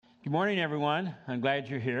Good morning, everyone. I'm glad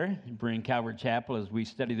you're here in Bryn Calvary Chapel as we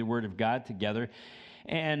study the Word of God together.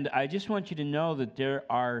 And I just want you to know that there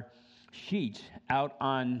are sheets out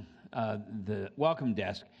on the welcome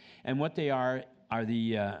desk, and what they are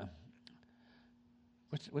the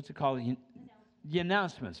what's it called? The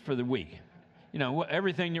announcements for the week. You know,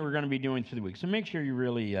 everything that we're going to be doing for the week. So make sure you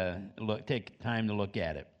really take time to look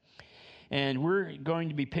at it. And we're going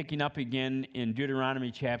to be picking up again in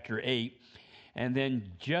Deuteronomy chapter 8. And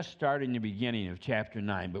then just starting the beginning of chapter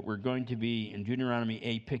 9. But we're going to be in Deuteronomy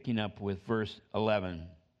 8, picking up with verse 11.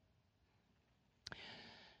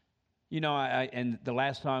 You know, and the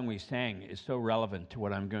last song we sang is so relevant to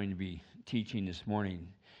what I'm going to be teaching this morning.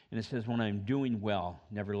 And it says, when I'm doing well,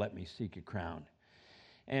 never let me seek a crown.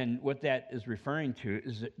 And what that is referring to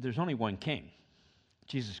is that there's only one king,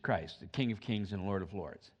 Jesus Christ, the King of Kings and Lord of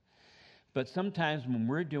Lords. But sometimes when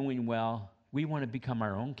we're doing well, we want to become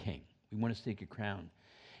our own king. We want to seek a crown.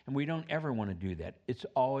 And we don't ever want to do that. It's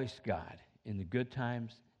always God. In the good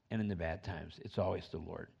times and in the bad times, it's always the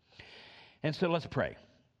Lord. And so let's pray.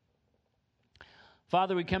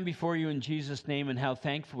 Father, we come before you in Jesus' name, and how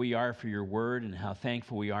thankful we are for your word, and how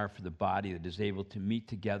thankful we are for the body that is able to meet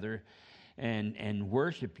together and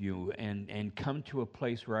worship you and come to a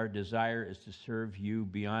place where our desire is to serve you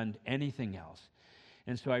beyond anything else.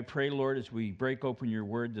 And so I pray, Lord, as we break open your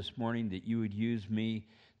word this morning, that you would use me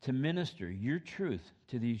to minister your truth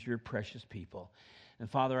to these your precious people. And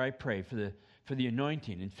Father, I pray for the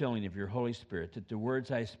anointing and filling of your Holy Spirit, that the words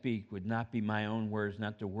I speak would not be my own words,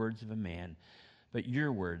 not the words of a man, but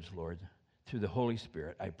your words, Lord, through the Holy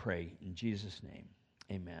Spirit, I pray in Jesus' name.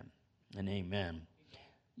 Amen and amen.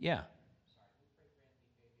 Yeah.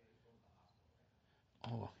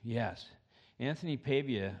 Oh, yes. Anthony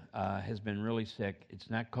Pavia has been really sick. It's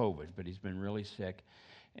not COVID, but he's been really sick.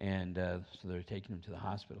 And so they're taking him to the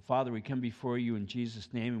hospital. Father, we come before you in Jesus'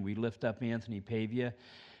 name, and we lift up Anthony Pavia.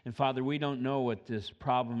 And Father, we don't know what this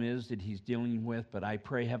problem is that he's dealing with, but I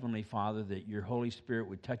pray, Heavenly Father, that your Holy Spirit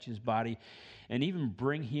would touch his body and even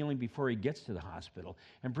bring healing before he gets to the hospital,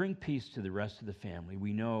 and bring peace to the rest of the family.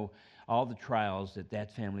 We know all the trials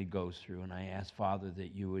that family goes through, and I ask, Father,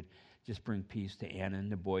 that you would just bring peace to Anna and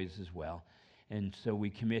the boys as well. And so we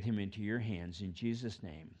commit him into your hands in Jesus'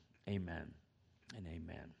 name. Amen. And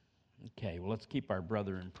amen. Okay, well, let's keep our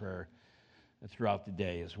brother in prayer throughout the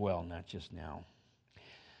day as well, not just now.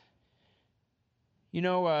 You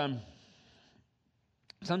know,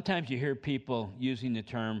 sometimes you hear people using the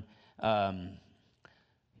term,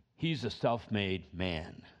 he's a self-made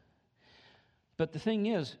man. But the thing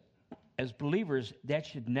is, as believers, that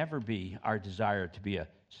should never be our desire to be a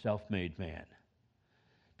self-made man.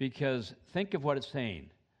 Because think of what it's saying,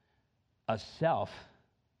 a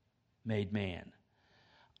self-made man.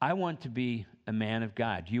 I want to be a man of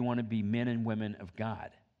God. You want to be men and women of God,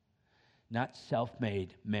 not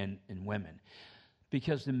self-made men and women.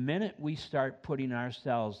 Because the minute we start putting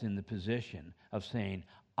ourselves in the position of saying,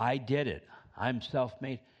 I did it, I'm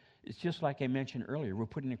self-made, it's just like I mentioned earlier, we're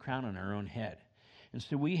putting a crown on our own head. And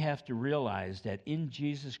so we have to realize that in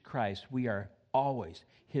Jesus Christ, we are always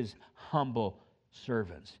his humble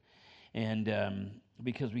servants. And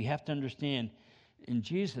because we have to understand, in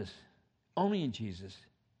Jesus, only in Jesus,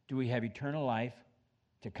 do we have eternal life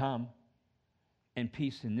to come and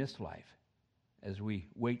peace in this life as we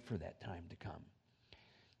wait for that time to come.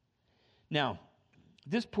 Now,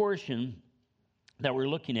 this portion that we're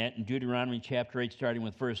looking at in Deuteronomy chapter 8, starting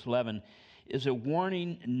with verse 11, is a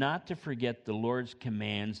warning not to forget the Lord's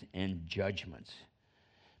commands and judgments,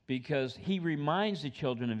 because he reminds the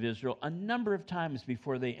children of Israel a number of times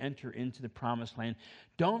before they enter into the promised land,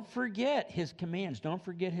 don't forget his commands, don't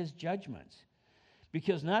forget his judgments.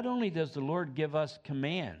 Because not only does the Lord give us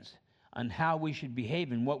commands on how we should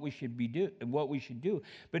behave and what we should do,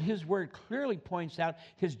 but his word clearly points out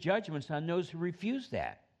his judgments on those who refuse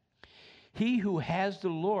that. He who has the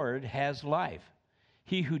Lord has life.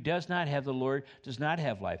 He who does not have the Lord does not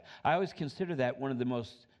have life. I always consider that one of the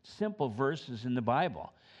most simple verses in the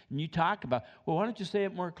Bible. And you talk about, well, why don't you say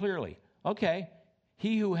it more clearly? Okay,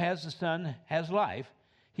 he who has the Son has life.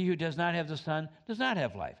 He who does not have the Son does not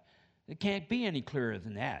have life. It can't be any clearer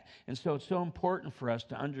than that. And so it's so important for us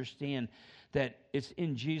to understand that it's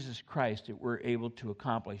in Jesus Christ that we're able to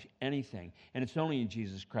accomplish anything. And it's only in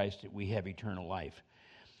Jesus Christ that we have eternal life.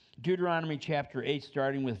 Deuteronomy chapter 8,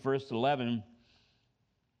 starting with verse 11.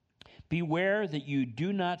 Beware that you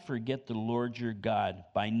do not forget the Lord your God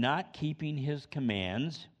by not keeping his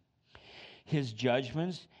commands, his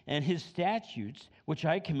judgments, and his statutes, which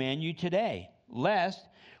I command you today, lest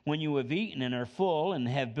when you have eaten and are full and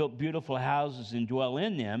have built beautiful houses and dwell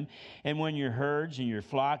in them, and when your herds and your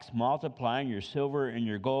flocks multiply, and your silver and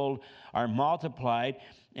your gold are multiplied,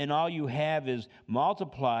 and all you have is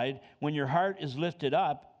multiplied, when your heart is lifted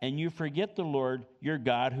up, and you forget the Lord your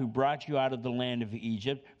God, who brought you out of the land of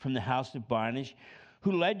Egypt from the house of bondage,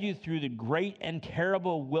 who led you through the great and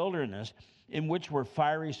terrible wilderness, in which were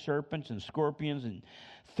fiery serpents and scorpions and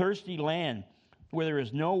thirsty land where there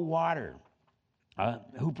is no water,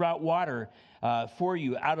 who brought water for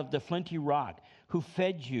you out of the flinty rock, who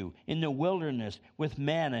fed you in the wilderness with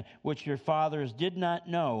manna, which your fathers did not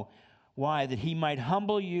know. Why? That he might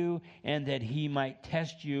humble you and that he might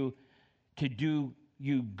test you to do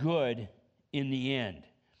you good in the end.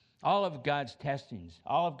 All of God's testings,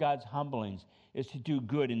 all of God's humblings is to do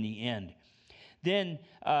good in the end. Then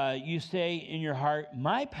you say in your heart,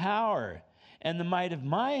 my power and the might of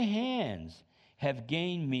my hands have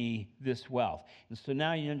gained me this wealth. And so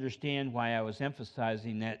now you understand why I was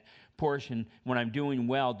emphasizing that portion, when I'm doing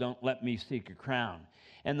well, don't let me seek a crown.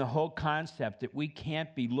 And the whole concept that we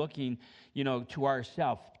can't be looking, to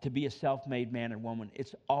ourselves to be a self-made man or woman.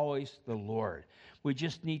 It's always the Lord. We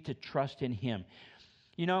just need to trust in him.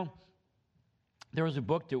 There was a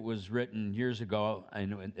book that was written years ago,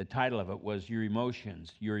 and the title of it was Your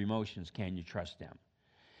Emotions, Can You Trust Them?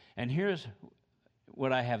 And here's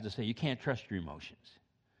what I have to say. You can't trust your emotions.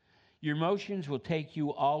 Your emotions will take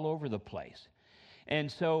you all over the place. And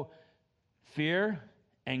so fear,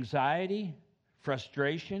 anxiety,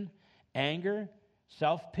 frustration, anger,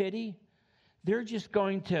 self-pity, they're just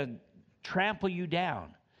going to trample you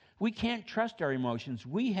down. We can't trust our emotions.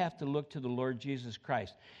 We have to look to the Lord Jesus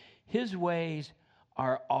Christ. His ways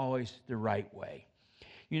are always the right way.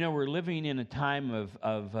 We're living in a time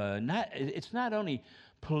of it's not only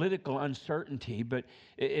political uncertainty, but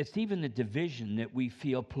it's even the division that we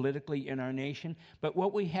feel politically in our nation. But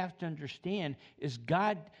what we have to understand is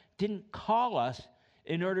God didn't call us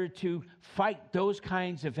in order to fight those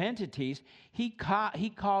kinds of entities. He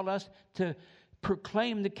called us to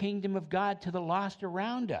proclaim the kingdom of God to the lost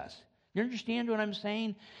around us. You understand what I'm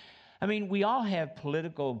saying? I mean, we all have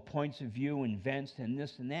political points of view and events and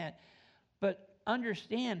this and that, but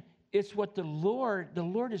understand, it's what the Lord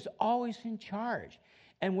is always in charge.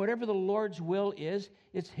 And whatever the Lord's will is,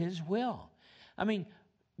 it's his will. I mean,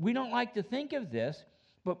 we don't like to think of this,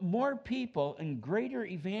 but more people and greater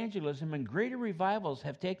evangelism and greater revivals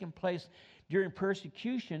have taken place during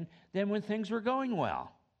persecution than when things were going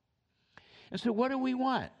well. And so what do we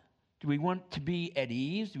want? Do we want to be at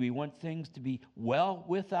ease? Do we want things to be well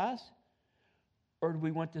with us? Or do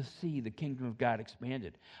we want to see the kingdom of God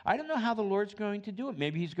expanded? I don't know how the Lord's going to do it.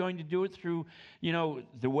 Maybe he's going to do it through,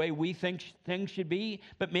 the way we think things should be,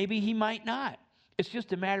 but maybe he might not. It's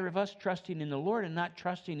just a matter of us trusting in the Lord and not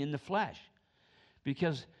trusting in the flesh.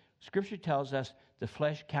 Because Scripture tells us the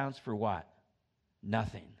flesh counts for what?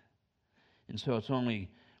 Nothing. And so it's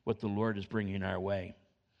only what the Lord is bringing our way.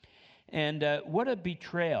 And what a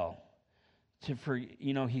betrayal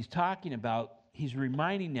he's talking about, he's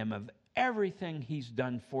reminding them of everything he's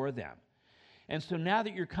done for them. And so now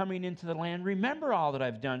that you're coming into the land, remember all that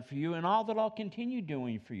I've done for you and all that I'll continue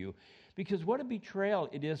doing for you. Because what a betrayal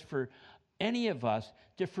it is for any of us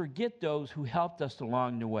to forget those who helped us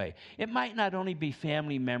along the way. It might not only be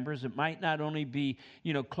family members, it might not only be,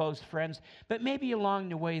 close friends, but maybe along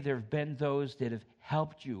the way there have been those that have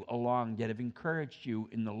helped you along, that have encouraged you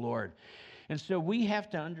in the Lord. And so we have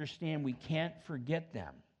to understand we can't forget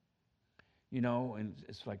them. And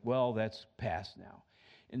it's like, well, that's past now.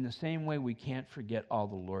 In the same way, we can't forget all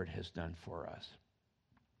the Lord has done for us.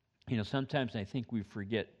 Sometimes I think we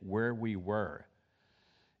forget where we were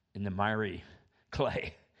in the miry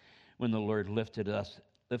clay when the Lord lifted us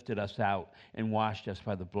out and washed us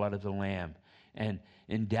by the blood of the Lamb and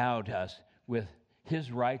endowed us with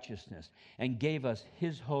his righteousness and gave us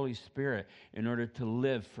his Holy Spirit in order to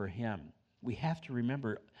live for him. We have to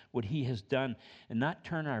remember what he has done and not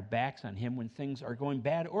turn our backs on him when things are going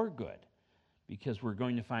bad or good, because we're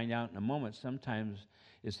going to find out in a moment sometimes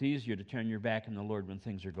it's easier to turn your back on the Lord when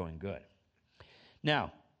things are going good.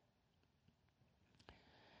 Now,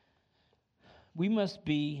 we must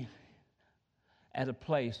be at a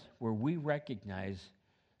place where we recognize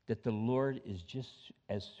that the Lord is just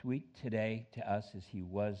as sweet today to us as he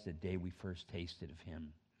was the day we first tasted of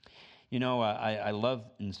him. I love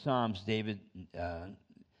in Psalms, David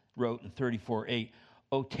wrote in 34:8,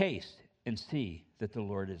 "Oh, taste and see that the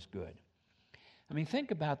Lord is good." I mean,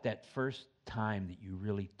 think about that first time that you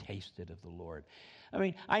really tasted of the Lord. I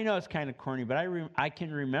mean, I know it's kind of corny, but I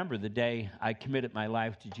can remember the day I committed my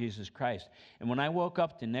life to Jesus Christ. And when I woke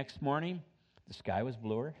up the next morning, the sky was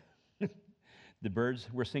bluer. the birds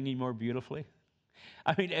were singing more beautifully.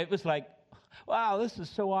 I mean, it was like, wow, this is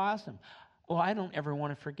so awesome. Well, I don't ever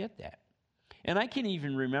want to forget that. And I can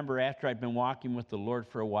even remember after I'd been walking with the Lord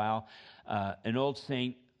for a while, an old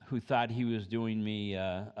saint who thought he was doing me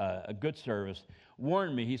a good service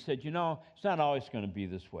warned me. He said, it's not always going to be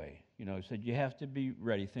this way. He said, you have to be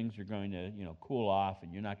ready. Things are going to, cool off,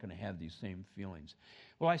 and you're not going to have these same feelings.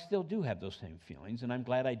 Well, I still do have those same feelings, and I'm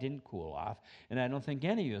glad I didn't cool off. And I don't think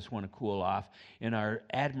any of us want to cool off in our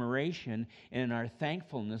admiration and in our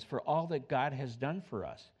thankfulness for all that God has done for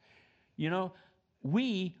us.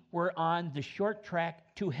 We were on the short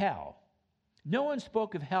track to hell. No one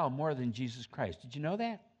spoke of hell more than Jesus Christ. Did you know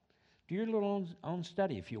that? Do your little own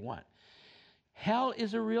study if you want. Hell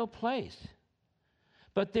is a real place.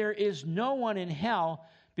 But there is no one in hell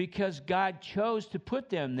because God chose to put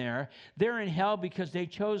them there. They're in hell because they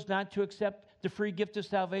chose not to accept the free gift of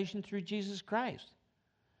salvation through Jesus Christ.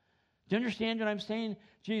 Do you understand what I'm saying?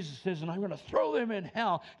 Jesus says, and I'm going to throw them in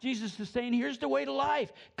hell. Jesus is saying, here's the way to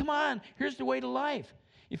life. Come on, here's the way to life.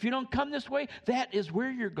 If you don't come this way, that is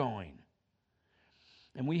where you're going.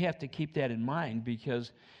 And we have to keep that in mind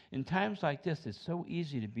because in times like this, it's so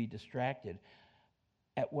easy to be distracted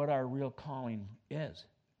at what our real calling is,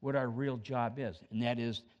 what our real job is, and that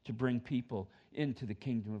is to bring people into the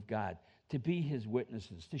kingdom of God, to be His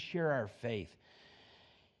witnesses, to share our faith.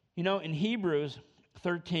 In Hebrews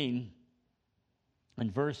 13,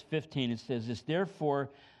 in verse 15, it says this, Therefore,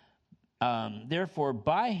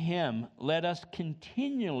 by Him let us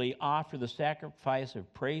continually offer the sacrifice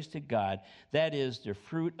of praise to God, that is, the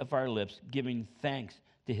fruit of our lips, giving thanks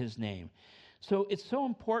to His name. So it's so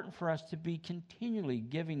important for us to be continually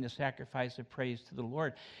giving the sacrifice of praise to the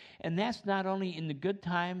Lord. And that's not only in the good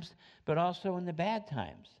times, but also in the bad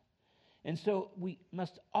times. And so we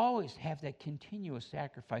must always have that continuous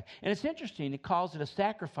sacrifice. And it's interesting, it calls it a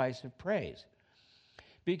sacrifice of praise.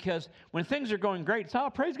 Because when things are going great, it's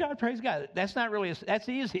all praise God, praise God. That's not really, that's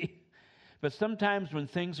easy. But sometimes when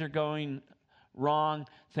things are going wrong,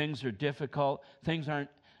 things are difficult, things aren't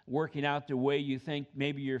working out the way you think,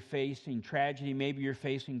 maybe you're facing tragedy, maybe you're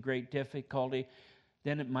facing great difficulty,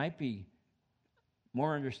 then it might be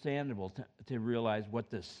more understandable to realize what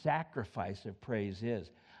the sacrifice of praise is.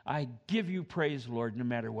 I give you praise, Lord, no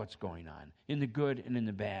matter what's going on, in the good and in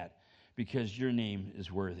the bad, because your name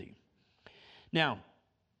is worthy. Now,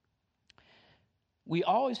 we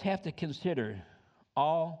always have to consider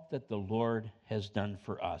all that the Lord has done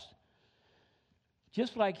for us.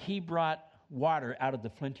 Just like He brought water out of the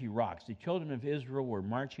flinty rocks. The children of Israel were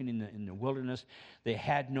marching in the wilderness. They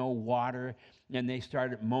had no water, and they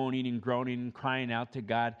started moaning and groaning and crying out to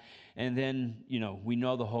God. And then, we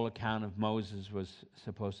know the whole account of Moses was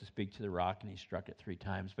supposed to speak to the rock, and he struck it 3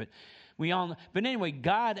 times. But we all know. But anyway,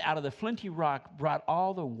 God, out of the flinty rock, brought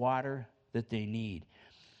all the water that they need.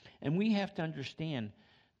 And we have to understand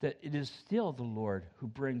that it is still the Lord who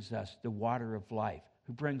brings us the water of life,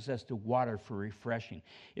 who brings us the water for refreshing,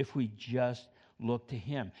 if we just look to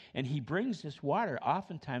Him. And He brings this water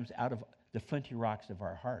oftentimes out of the flinty rocks of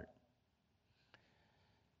our heart.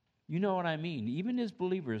 You know what I mean? Even as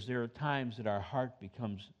believers, there are times that our heart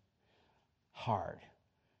becomes hard.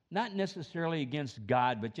 Not necessarily against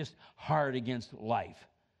God, but just hard against life.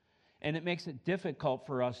 And it makes it difficult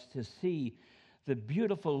for us to see the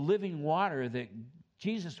beautiful living water that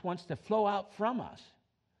Jesus wants to flow out from us.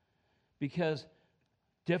 Because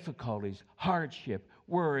difficulties, hardship,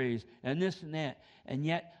 worries, and this and that, and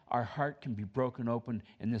yet our heart can be broken open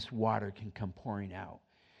and this water can come pouring out.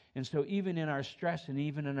 And so even in our stress and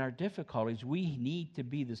even in our difficulties, we need to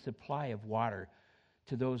be the supply of water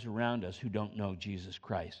to those around us who don't know Jesus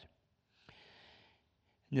Christ.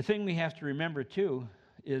 And the thing we have to remember too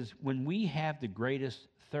is when we have the greatest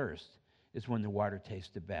thirst is when the water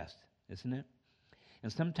tastes the best, isn't it?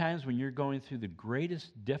 And sometimes when you're going through the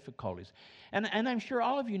greatest difficulties, and I'm sure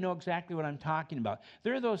all of you know exactly what I'm talking about.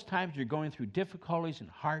 There are those times you're going through difficulties and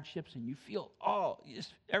hardships and you feel,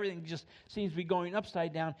 everything just seems to be going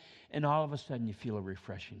upside down, and all of a sudden you feel a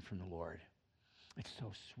refreshing from the Lord. It's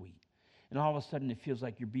so sweet. And all of a sudden it feels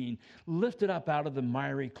like you're being lifted up out of the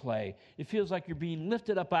miry clay. It feels like you're being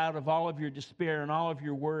lifted up out of all of your despair and all of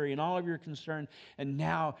your worry and all of your concern, and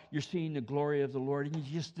now you're seeing the glory of the Lord, and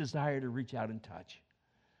you just desire to reach out and touch.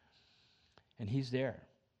 And He's there.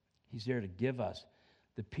 He's there to give us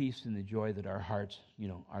the peace and the joy that our hearts,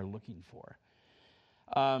 are looking for.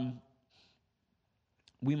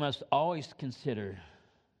 We must always consider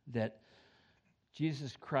that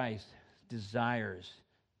Jesus Christ desires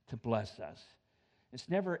to bless us. It's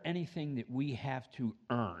never anything that we have to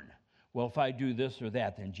earn. Well, if I do this or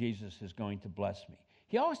that, then Jesus is going to bless me.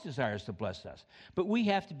 He always desires to bless us. But we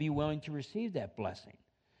have to be willing to receive that blessing.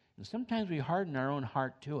 And sometimes we harden our own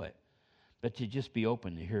heart to it, but to just be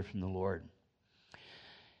open to hear from the Lord.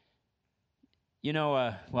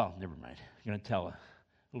 Well, never mind. I'm going to tell a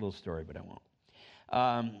little story, but I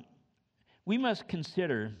won't. We must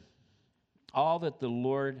consider all that the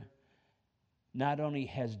Lord not only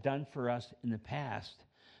has done for us in the past,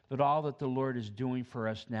 but all that the Lord is doing for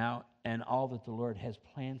us now and all that the Lord has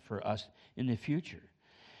planned for us in the future.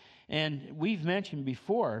 And we've mentioned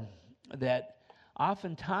before that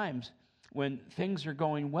oftentimes when things are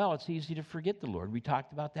going well, it's easy to forget the Lord. We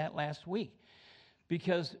talked about that last week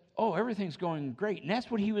because, everything's going great. And that's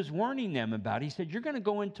what he was warning them about. He said, you're going to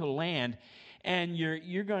go into land and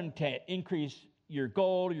you're going to increase your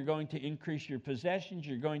gold, you're going to increase your possessions,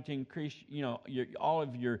 you're going to increase, all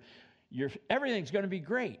of your everything's going to be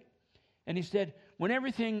great. And he said, when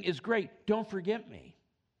everything is great, don't forget me.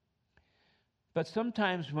 But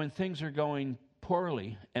sometimes when things are going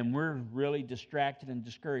poorly and we're really distracted and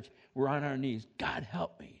discouraged, we're on our knees. God,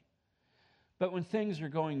 help me. But when things are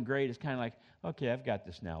going great, it's kind of like, okay, I've got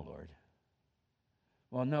this now, Lord.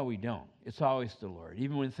 Well, no, we don't. It's always the Lord,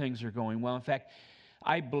 even when things are going well. In fact,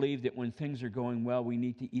 I believe that when things are going well, we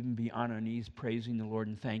need to even be on our knees praising the Lord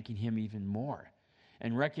and thanking him even more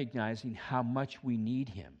and recognizing how much we need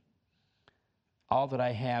him. All that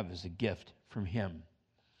I have is a gift from him.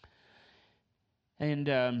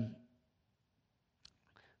 And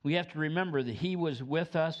we have to remember that he was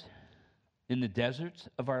with us in the deserts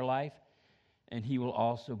of our life, and he will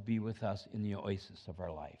also be with us in the oasis of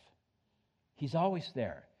our life. He's always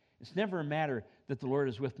there. It's never a matter that the Lord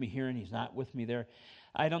is with me here and he's not with me there.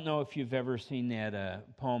 I don't know if you've ever seen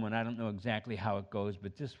that poem, and I don't know exactly how it goes,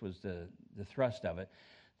 but this was the thrust of it.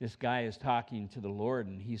 This guy is talking to the Lord,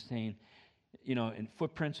 and he's saying, in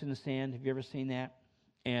footprints in the sand. Have you ever seen that?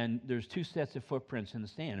 And there's two sets of footprints in the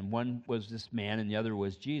sand, and one was this man, and the other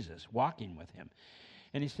was Jesus walking with him.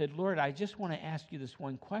 And he said, Lord, I just want to ask you this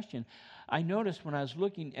one question. I noticed when I was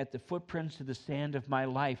looking at the footprints of the sand of my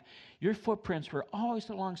life, your footprints were always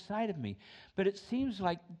alongside of me. But it seems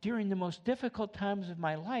like during the most difficult times of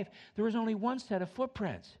my life, there was only one set of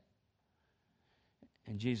footprints.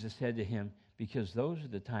 And Jesus said to him, because those are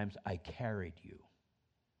the times I carried you.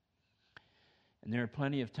 And there are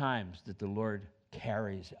plenty of times that the Lord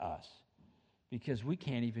carries us, because we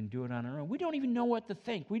can't even do it on our own. We don't even know what to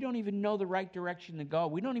think. We don't even know the right direction to go.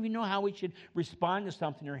 We don't even know how we should respond to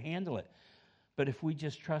something or handle it. But if we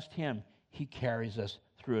just trust him, he carries us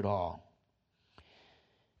through it all.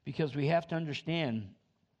 Because we have to understand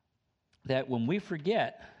that when we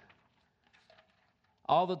forget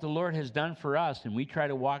all that the Lord has done for us and we try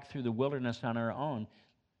to walk through the wilderness on our own,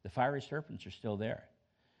 the fiery serpents are still there.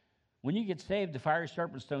 When you get saved, the fiery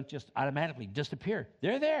serpents don't just automatically disappear.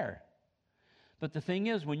 They're there. But the thing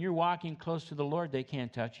is, when you're walking close to the Lord, they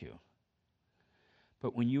can't touch you.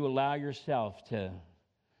 But when you allow yourself to,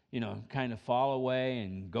 kind of fall away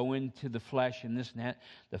and go into the flesh and this and that,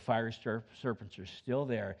 the fiery serpents are still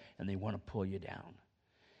there, and they want to pull you down.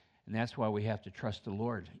 And that's why we have to trust the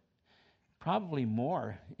Lord. Probably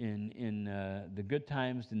more in the good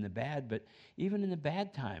times than the bad, but even in the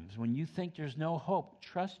bad times, when you think there's no hope,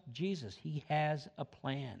 trust Jesus. He has a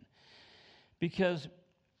plan. Because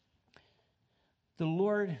the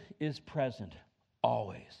Lord is present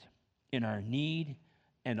always in our need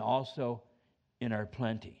and also in our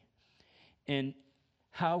plenty. And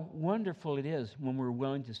how wonderful it is when we're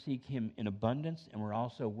willing to seek him in abundance and we're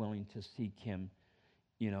also willing to seek him,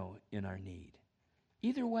 in our need.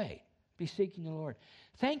 Either way, be seeking the Lord.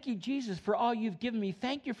 Thank you, Jesus, for all you've given me.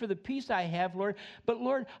 Thank you for the peace I have, Lord. But,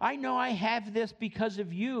 Lord, I know I have this because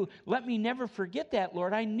of you. Let me never forget that,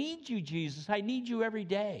 Lord. I need you, Jesus. I need you every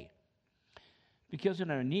day. Because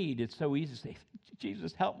in our need, it's so easy to say,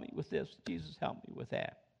 Jesus, help me with this. Jesus, help me with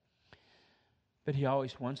that. But he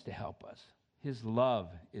always wants to help us. His love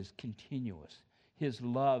is continuous. His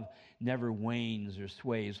love never wanes or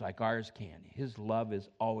sways like ours can. His love is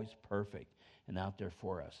always perfect and out there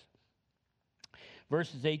for us.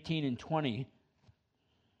 Verses 18 and 20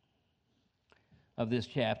 of this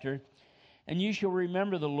chapter. And you shall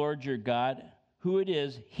remember the Lord your God, who it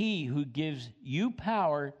is, he who gives you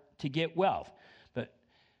power to get wealth. But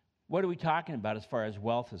what are we talking about as far as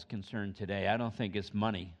wealth is concerned today? I don't think it's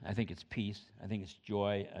money. I think it's peace. I think it's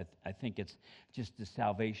joy. I think it's just the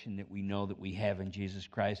salvation that we know that we have in Jesus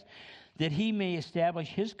Christ. That he may establish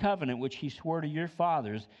his covenant, which he swore to your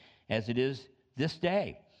fathers, as it is this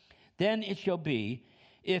day. Then it shall be,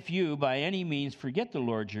 if you by any means forget the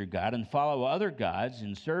Lord your God and follow other gods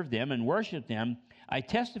and serve them and worship them, I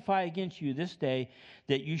testify against you this day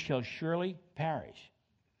that you shall surely perish.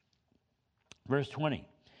 Verse 20.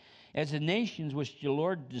 As the nations which the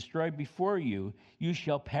Lord destroyed before you, you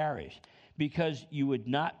shall perish, because you would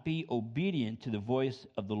not be obedient to the voice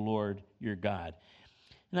of the Lord your God.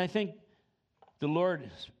 And I think the Lord,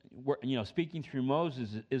 speaking through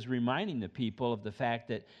Moses, is reminding the people of the fact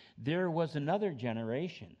that there was another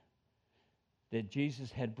generation that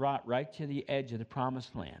Jesus had brought right to the edge of the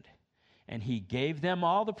promised land. And he gave them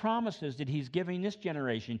all the promises that he's giving this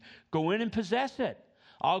generation. Go in and possess it.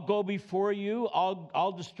 I'll go before you.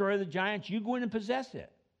 I'll destroy the giants. You go in and possess it.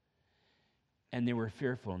 And they were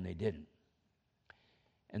fearful, and they didn't.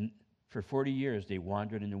 And for 40 years, they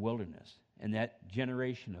wandered in the wilderness. And that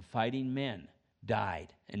generation of fighting men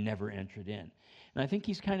died and never entered in. And I think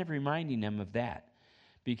he's kind of reminding them of that,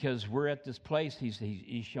 because we're at this place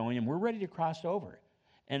he's showing them we're ready to cross over.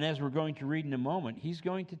 And as we're going to read in a moment, he's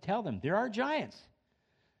going to tell them there are giants,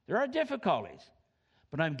 there are difficulties,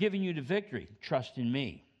 but I'm giving you the victory. Trust in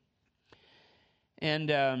me. And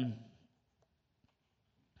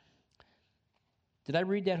did I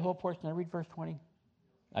read that whole portion? Did I read verse 20?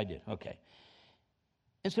 I did. Okay.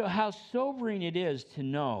 And so how sobering it is to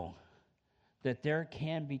know that there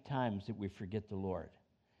can be times that we forget the Lord.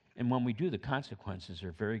 And when we do, the consequences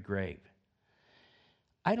are very grave.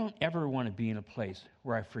 I don't ever want to be in a place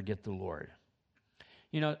where I forget the Lord.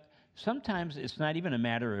 Sometimes it's not even a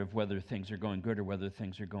matter of whether things are going good or whether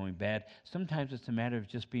things are going bad. Sometimes it's a matter of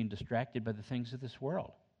just being distracted by the things of this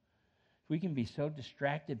world. We can be so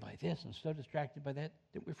distracted by this and so distracted by that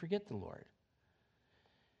that we forget the Lord.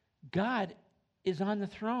 God is on the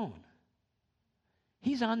throne.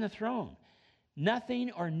 He's on the throne.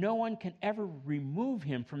 Nothing or no one can ever remove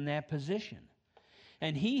him from that position.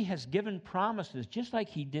 And he has given promises, just like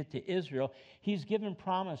he did to Israel. He's given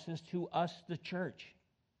promises to us, the church.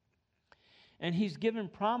 And he's given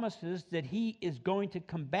promises that he is going to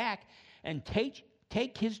come back and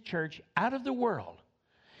take his church out of the world.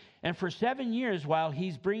 And for 7 years, while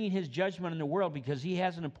he's bringing his judgment on the world, because he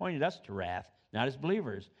hasn't appointed us to wrath, not as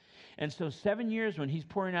believers. And so 7 years when he's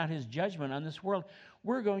pouring out his judgment on this world,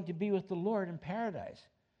 we're going to be with the Lord in paradise.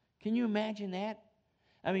 Can you imagine that?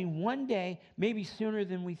 I mean, one day, maybe sooner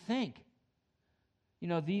than we think,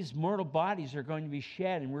 these mortal bodies are going to be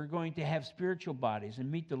shed, and we're going to have spiritual bodies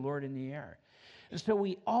and meet the Lord in the air. And so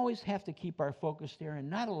we always have to keep our focus there and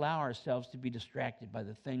not allow ourselves to be distracted by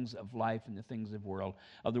the things of life and the things of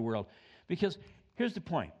the world. Because here's the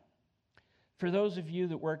point. For those of you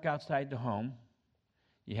that work outside the home,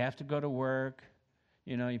 you have to go to work.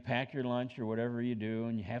 You pack your lunch or whatever you do,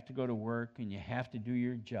 and you have to go to work, and you have to do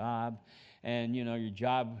your job. And, your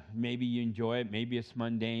job, maybe you enjoy it, maybe it's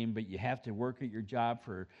mundane, but you have to work at your job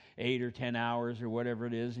for 8 or 10 hours or whatever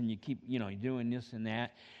it is, and you keep, doing this and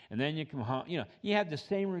that. And then you come home, you have the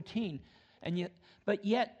same routine. But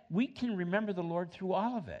yet, we can remember the Lord through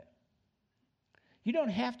all of it. You don't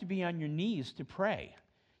have to be on your knees to pray.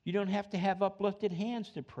 You don't have to have uplifted hands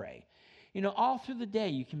to pray. All through the day,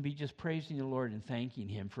 you can be just praising the Lord and thanking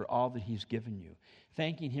him for all that he's given you,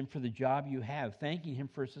 thanking him for the job you have, thanking him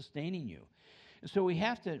for sustaining you. And so we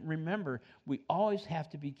have to remember, we always have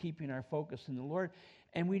to be keeping our focus in the Lord,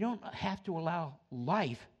 and we don't have to allow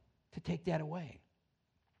life to take that away.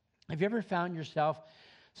 Have you ever found yourself,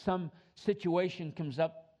 some situation comes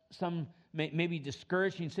up, some maybe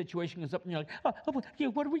discouraging situation comes up, and you're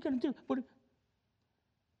like, what are we going to do?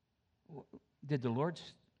 Did the Lord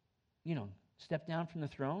step down from the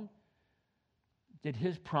throne? Did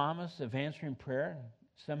his promise of answering prayer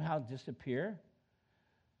somehow disappear?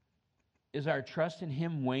 Is our trust in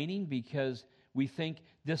him waning because we think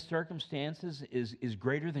this circumstances is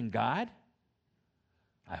greater than God?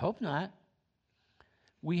 I hope not.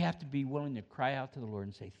 We have to be willing to cry out to the Lord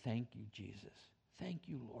and say, thank you, Jesus. Thank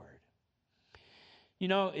you, Lord.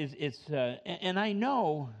 And I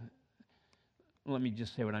know, let me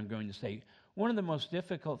just say what I'm going to say. One of the most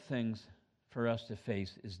difficult things for us to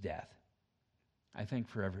face is death. I think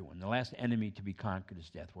for everyone. The last enemy to be conquered is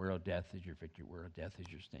death. Whereof death is your victory. Whereof death is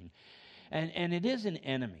your sting. And it is an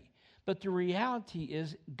enemy. But the reality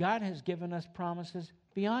is God has given us promises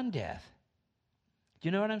beyond death. Do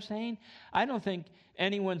you know what I'm saying? I don't think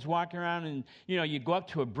anyone's walking around and, you go up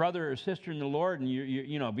to a brother or sister in the Lord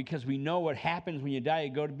and because we know what happens when you die, you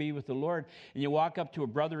go to be with the Lord, and you walk up to a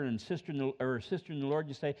brother and sister in the Lord,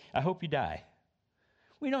 you say, I hope you die.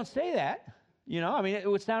 We don't say that. It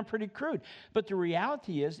would sound pretty crude. But the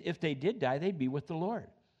reality is, if they did die, they'd be with the Lord.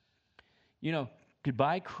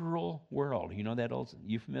 Goodbye, cruel world. That old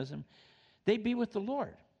euphemism? They'd be with the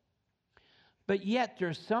Lord. But yet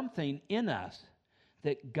there's something in us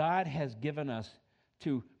that God has given us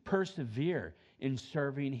to persevere in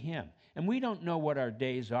serving him. And we don't know what our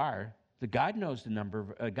days are God knows the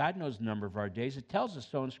number of our days. It tells us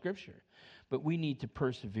so in Scripture. But we need to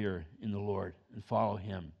persevere in the Lord and follow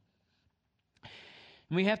Him.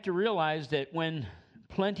 And we have to realize that when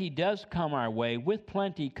plenty does come our way, with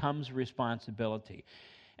plenty comes responsibility.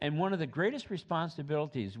 And one of the greatest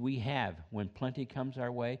responsibilities we have when plenty comes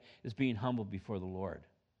our way is being humble before the Lord.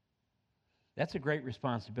 That's a great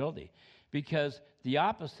responsibility, because the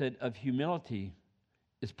opposite of humility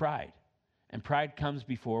is pride. And pride comes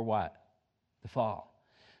before what? The fall.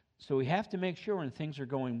 So we have to make sure when things are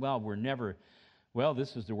going well, we're never, well,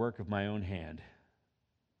 this is the work of my own hand.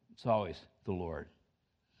 It's always the Lord.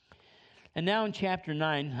 And now in chapter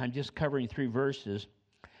 9, I'm just covering 3 verses,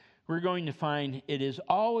 we're going to find it is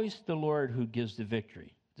always the Lord who gives the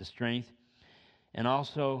victory, the strength, and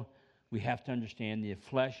also we have to understand the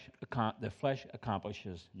flesh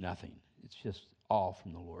accomplishes nothing. It's just all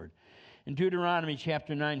from the Lord. In Deuteronomy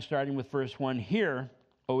chapter 9, starting with verse 1, "Hear,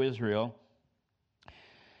 O Israel,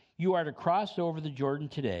 you are to cross over the Jordan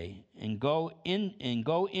today and go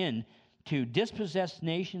in to dispossess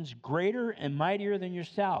nations greater and mightier than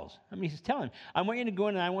yourselves." I mean, he's telling them, I want you to go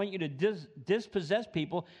in and I want you to dispossess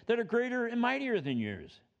people that are greater and mightier than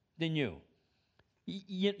you.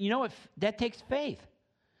 You know, if that takes faith.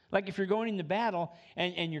 Like if you're going into battle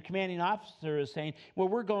and your commanding officer is saying, well,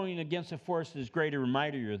 we're going against a force that's greater and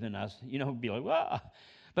mightier than us, be like, well.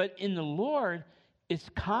 But in the Lord, it's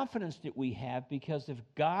confidence that we have, because if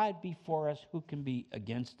God be for us, who can be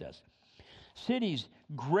against us? Cities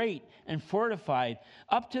great and fortified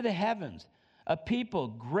up to the heavens, a people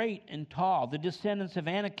great and tall, the descendants of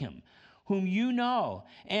Anakim, whom you know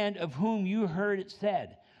and of whom you heard it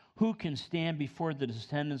said, who can stand before the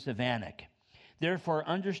descendants of Anak? Therefore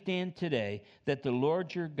understand today that the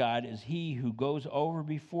Lord your God is He who goes over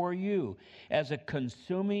before you as a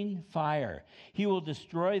consuming fire. He will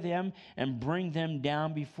destroy them and bring them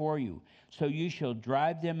down before you. So you shall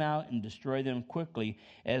drive them out and destroy them quickly,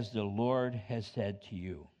 as the Lord has said to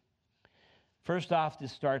you. First off,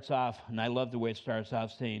 this starts off, and I love the way it starts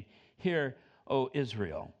off, saying, "Hear, O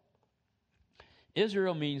Israel."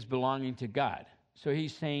 Israel means belonging to God. So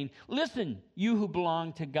he's saying, listen, you who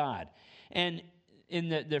belong to God. And in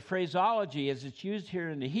the phraseology, as it's used here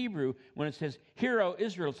in the Hebrew, when it says, "Hear, O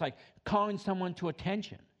Israel," it's like calling someone to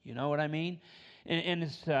attention. You know what I mean? And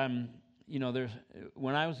it's, there's,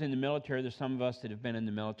 when I was in the military, there's some of us that have been in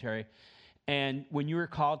the military, and when you were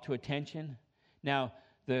called to attention, now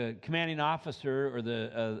the commanding officer or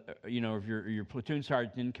the, if your platoon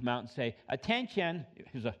sergeant didn't come out and say, "Attention," it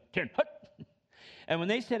was a turn, hut. And when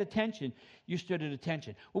they said attention, you stood at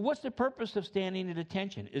attention. Well, what's the purpose of standing at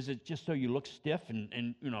attention? Is it just so you look stiff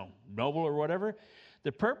and noble or whatever?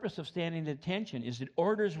 The purpose of standing at attention is that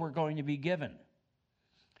orders were going to be given.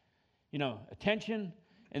 Attention,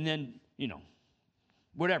 and then,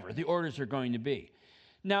 whatever the orders are going to be.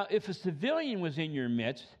 Now, if a civilian was in your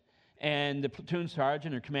midst and the platoon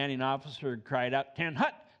sergeant or commanding officer cried out, "10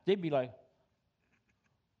 hut," they'd be like,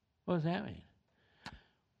 what does that mean?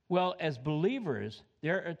 Well, as believers,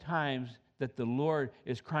 there are times that the Lord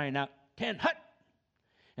is crying out, "10 hut!"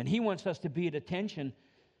 And He wants us to be at attention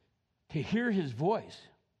to hear His voice,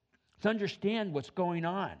 to understand what's going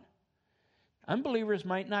on. Unbelievers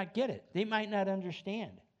might not get it. They might not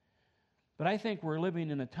understand. But I think we're living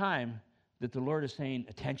in a time that the Lord is saying,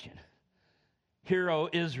 "Attention. Hear, O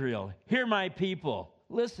Israel. Hear my people.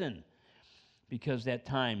 Listen," because that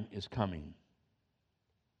time is coming.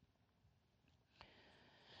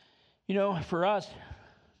 For us,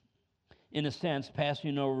 in a sense,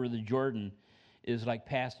 passing over the Jordan is like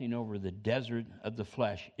passing over the desert of the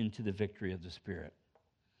flesh into the victory of the Spirit.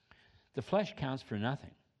 The flesh counts for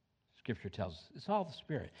nothing. Scripture tells us it's all the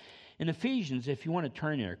Spirit. In Ephesians, if you want to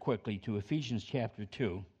turn there quickly to Ephesians chapter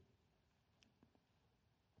 2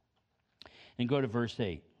 and go to verse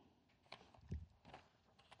 8.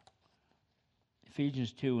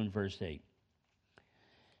 Ephesians 2 and verse 8.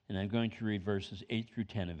 And I'm going to read verses 8 through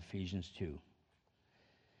 10 of Ephesians 2.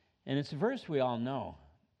 And it's a verse we all know,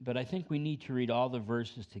 but I think we need to read all the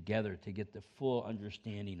verses together to get the full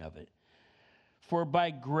understanding of it. "For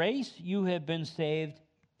by grace you have been saved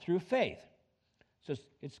through faith." So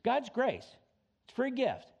it's God's grace. It's a free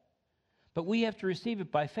gift. But we have to receive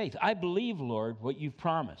it by faith. "I believe, Lord, what you've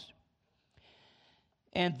promised.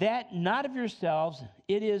 And that not of yourselves,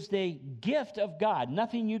 it is the gift of God."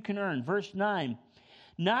 Nothing you can earn. Verse 9.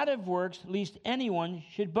 "Not of works, lest anyone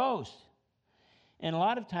should boast." And a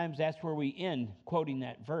lot of times that's where we end quoting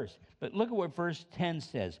that verse. But look at what verse 10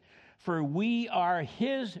 says. "For we are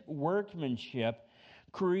His workmanship,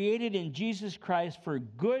 created in Jesus Christ for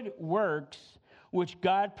good works, which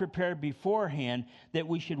God prepared beforehand that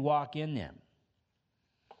we should walk in them."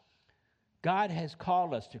 God has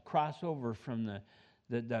called us to cross over from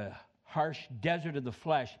the harsh desert of the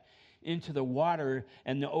flesh into the water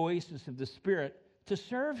and the oasis of the Spirit to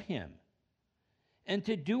serve Him and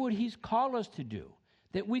to do what He's called us to do,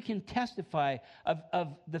 that we can testify of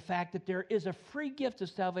the fact that there is a free gift of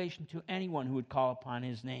salvation to anyone who would call upon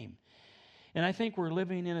His name. And I think we're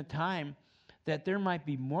living in a time that there might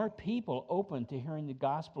be more people open to hearing the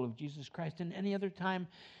gospel of Jesus Christ than any other time,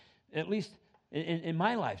 at least in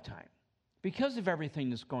my lifetime, because of everything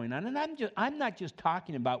that's going on. And I'm not just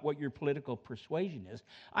talking about what your political persuasion is.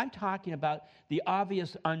 I'm talking about the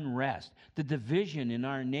obvious unrest, the division in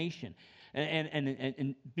our nation.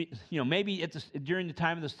 And maybe during the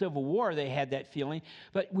time of the Civil War they had that feeling,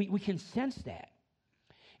 but we can sense that.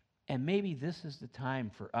 And maybe this is the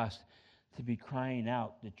time for us to be crying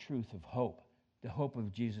out the truth of hope, the hope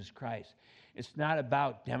of Jesus Christ. It's not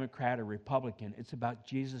about Democrat or Republican. It's about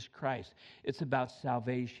Jesus Christ. It's about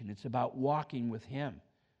salvation. It's about walking with Him.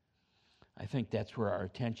 I think that's where our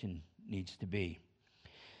attention needs to be.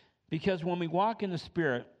 Because when we walk in the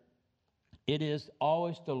Spirit, it is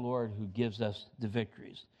always the Lord who gives us the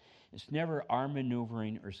victories. It's never our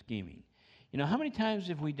maneuvering or scheming. You know, how many times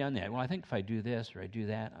have we done that? Well, I think if I do this or I do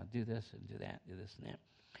that, I'll do this and do that, do this and that.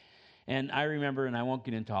 And I remember, and I won't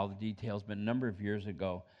get into all the details, but a number of years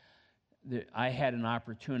ago, I had an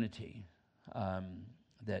opportunity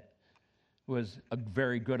that was a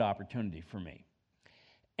very good opportunity for me.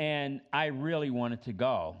 And I really wanted to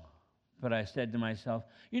go, but I said to myself,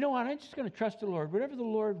 you know what, I'm just going to trust the Lord, whatever the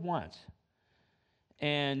Lord wants.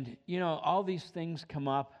 And, all these things come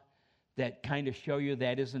up that kind of show you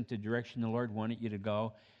that isn't the direction the Lord wanted you to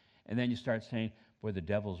go. And then you start saying, boy, the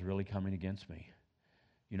devil's really coming against me.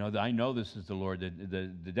 I know this is the Lord.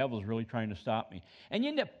 The devil's really trying to stop me. And you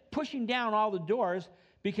end up pushing down all the doors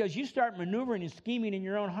because you start maneuvering and scheming in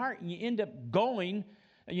your own heart, and you end up going,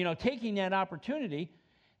 taking that opportunity.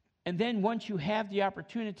 And then once you have the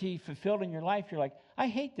opportunity fulfilled in your life, you're like, I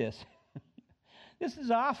hate this. This is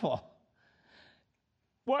awful.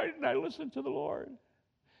 Why didn't I listen to the Lord?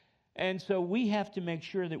 And so we have to make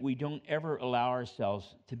sure that we don't ever allow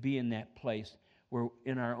ourselves to be in that place where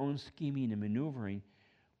in our own scheming and maneuvering,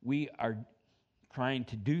 we are trying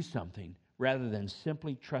to do something rather than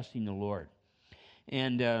simply trusting the Lord.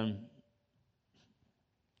 And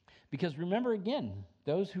because remember again,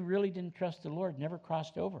 those who really didn't trust the Lord never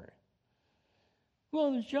crossed over.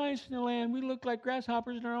 Well, there's giants in the land. We look like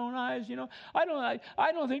grasshoppers in our own eyes.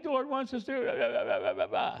 I don't think the Lord wants us to. Blah, blah,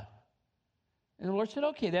 blah. And the Lord said,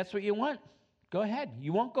 okay, that's what you want. Go ahead.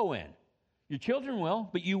 You won't go in. Your children will,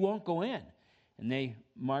 but you won't go in. And they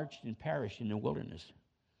marched and perished in the wilderness.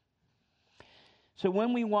 So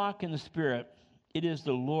when we walk in the Spirit, it is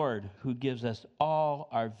the Lord who gives us all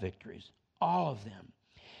our victories, all of them.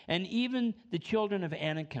 And even the children of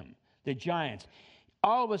Anakim, the giants,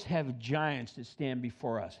 all of us have giants that stand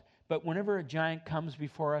before us. But whenever a giant comes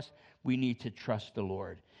before us, we need to trust the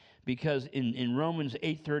Lord. Because in Romans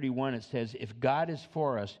 8:31 it says, if God is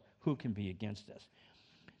for us, who can be against us?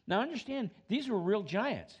 Now understand, these were real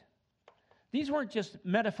giants. These weren't just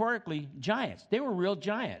metaphorically giants. They were real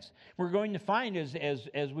giants. We're going to find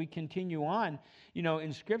as we continue on,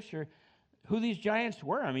 in Scripture, who these giants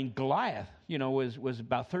were. I mean, Goliath, was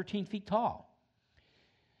about 13 feet tall.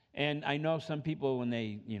 And I know some people when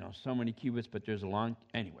they, so many cubits, but there's a long,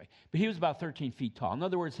 anyway. But he was about 13 feet tall. In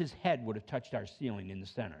other words, his head would have touched our ceiling in the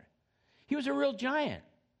center. He was a real giant.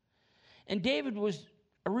 And David was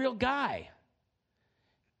a real guy.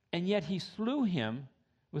 And yet he slew him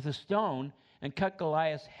with a stone and cut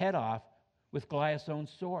Goliath's head off with Goliath's own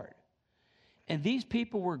sword. And these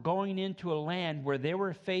people were going into a land where they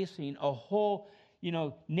were facing a whole,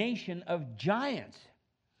 nation of giants.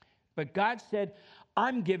 But God said,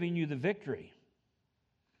 I'm giving you the victory.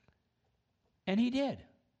 And He did.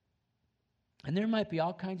 And there might be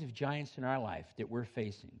all kinds of giants in our life that we're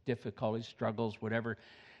facing, difficulties, struggles, whatever.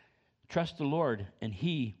 Trust the Lord, and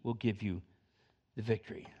He will give you the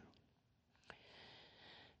victory.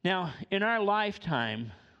 Now, in our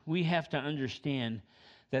lifetime, we have to understand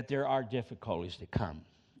that there are difficulties to come.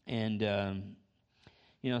 And,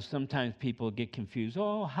 sometimes people get confused.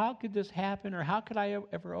 Oh, how could this happen? Or how could I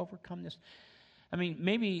ever overcome this? I mean,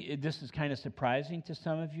 maybe this is kind of surprising to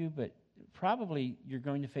some of you, but probably you're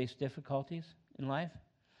going to face difficulties in life.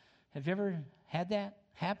 Have you ever had that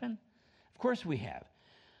happen? Of course we have.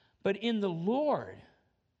 But in the Lord,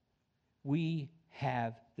 we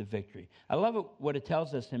have the victory. I love what it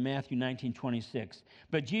tells us in Matthew 19:26.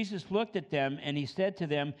 But Jesus looked at them and He said to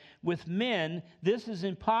them, with men, this is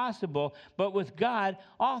impossible, but with God,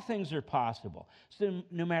 all things are possible. So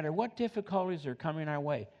no matter what difficulties are coming our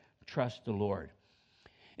way, trust the Lord.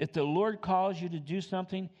 If the Lord calls you to do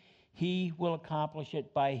something, he will accomplish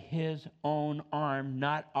it by his own arm,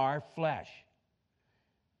 not our flesh.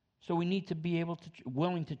 So we need to be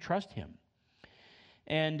willing to trust him.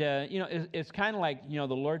 And, it's kind of like, the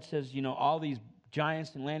Lord says, all these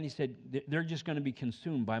giants and land, he said, they're just going to be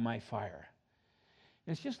consumed by my fire.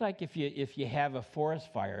 And it's just like if you have a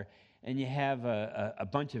forest fire and you have a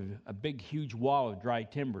big, huge wall of dry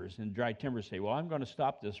timbers, and dry timbers say, well, I'm going to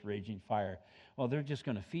stop this raging fire. Well, they're just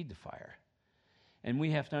going to feed the fire. And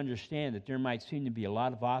we have to understand that there might seem to be a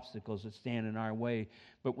lot of obstacles that stand in our way,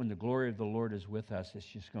 but when the glory of the Lord is with us, it's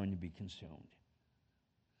just going to be consumed.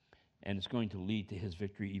 And it's going to lead to his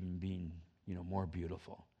victory even being, more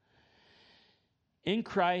beautiful. In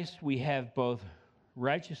Christ, we have both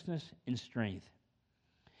righteousness and strength.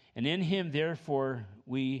 And in him, therefore,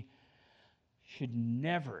 we should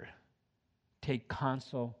never take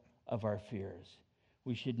counsel of our fears.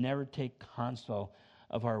 We should never take counsel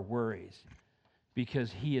of our worries,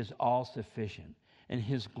 because he is all sufficient and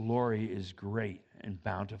his glory is great and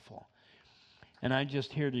bountiful. And I'm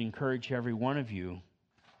just here to encourage every one of you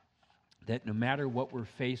that no matter what we're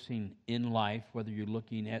facing in life, whether you're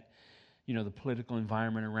looking at the political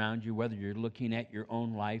environment around you, whether you're looking at your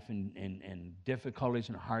own life and difficulties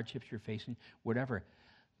and hardships you're facing, whatever,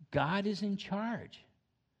 God is in charge.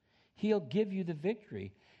 He'll give you the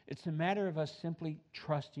victory. It's a matter of us simply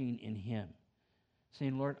trusting in him,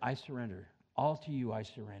 saying, Lord, I surrender. All to you I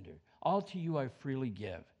surrender. All to you I freely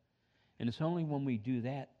give. And it's only when we do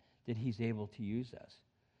that he's able to use us.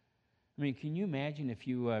 I mean, can you imagine if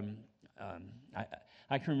you...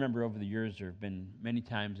 I can remember over the years there have been many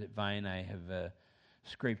times that Vi and I have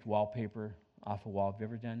scraped wallpaper off a wall. Have you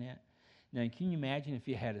ever done that? Now, can you imagine if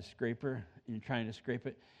you had a scraper and you're trying to scrape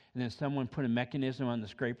it, and then someone put a mechanism on the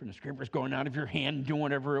scraper, and the scraper's going out of your hand and doing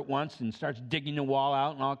whatever it wants and starts digging the wall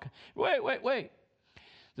out and all. Wait.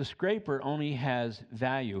 The scraper only has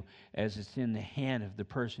value as it's in the hand of the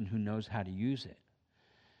person who knows how to use it.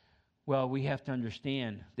 Well, we have to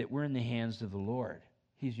understand that we're in the hands of the Lord.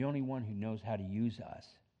 He's the only one who knows how to use us.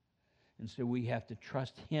 And so we have to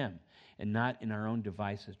trust him and not in our own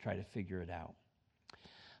devices try to figure it out.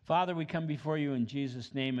 Father, we come before you in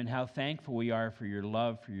Jesus' name, and how thankful we are for your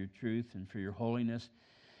love, for your truth, and for your holiness.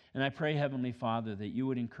 And I pray, Heavenly Father, that you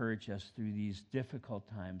would encourage us through these difficult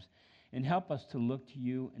times and help us to look to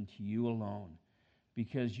you and to you alone,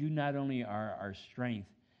 because you not only are our strength,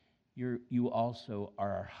 you also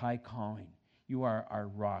are our high calling. You are our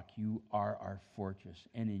rock. You are our fortress.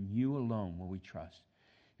 And in you alone will we trust.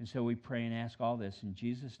 And so we pray and ask all this in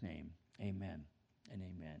Jesus' name. Amen and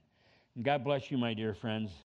amen. And God bless you, my dear friends.